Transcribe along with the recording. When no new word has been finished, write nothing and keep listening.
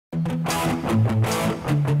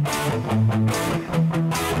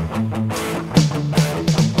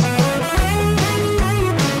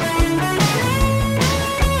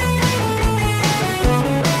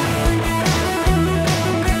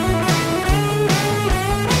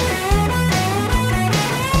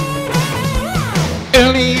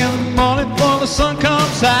Early in the morning before the sun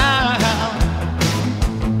comes out,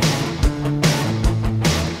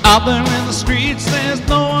 out there in the streets there's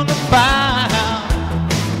no one to find.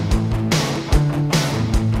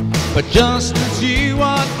 But just as you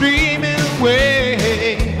are dreaming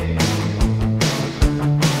away,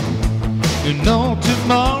 you know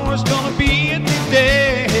tomorrow's gonna be a new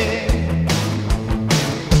day.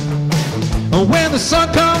 And when the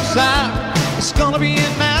sun comes out, it's gonna be a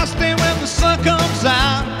nice day. When the sun comes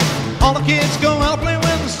out, all the kids go out play.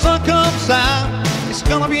 When the sun comes out, it's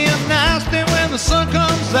gonna be a nice day. When the sun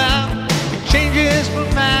comes out, it changes from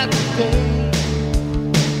night to day.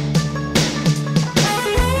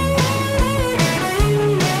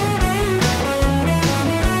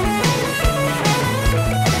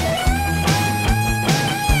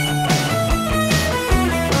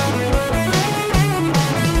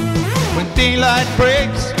 When daylight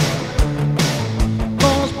breaks,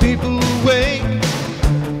 most people awake,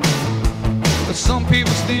 but some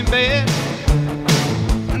people stay in bed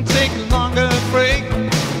and take a longer break.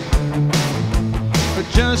 But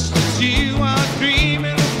just as you are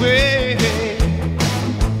dreaming away,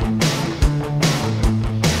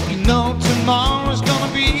 you know tomorrow's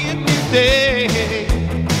gonna be a new day.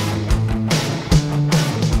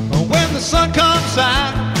 When the sun comes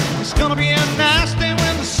out, it's gonna be a nice day.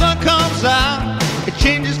 When the sun comes out, it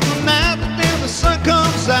changes from night to day. When the sun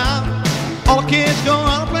comes out, all the kids go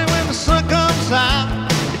out and play. When the sun comes out,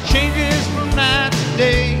 it changes from night to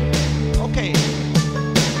day. Okay.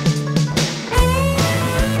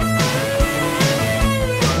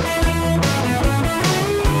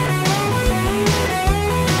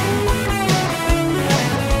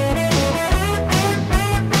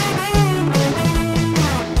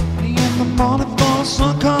 In the morning before the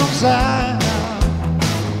sun comes out,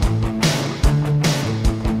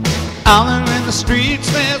 out there in the streets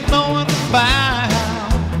there's no one to find.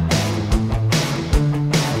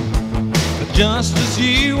 But just as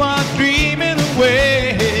you are dreaming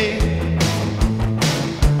away,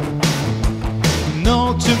 you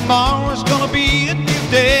know tomorrow's gonna be a new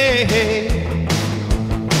day.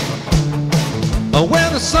 But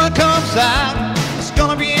when the sun comes out, it's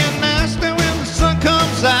gonna be a nice day. When the sun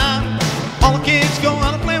comes out, all the kids go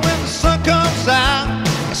out and play. When the sun comes out,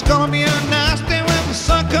 it's gonna be a nice day. When the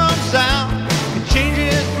sun comes out, it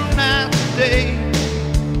changes from night to day.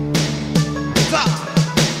 Stop.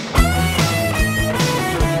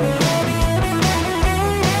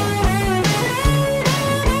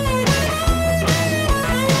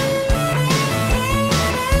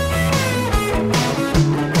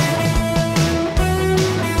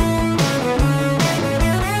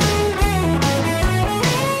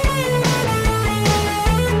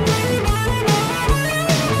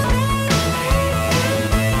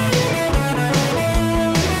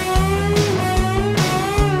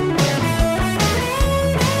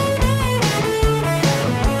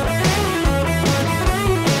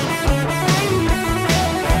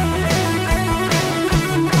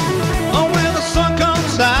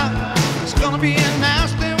 It's gonna be a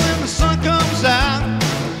nice day. When the sun comes out,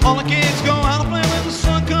 all the kids go out and play. When the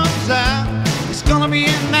sun comes out, it's gonna be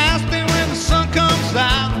a nice day. When the sun comes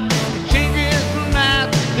out, it changes from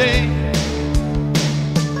night to day.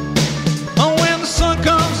 Oh, when the sun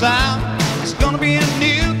comes out, it's gonna be a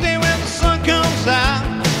new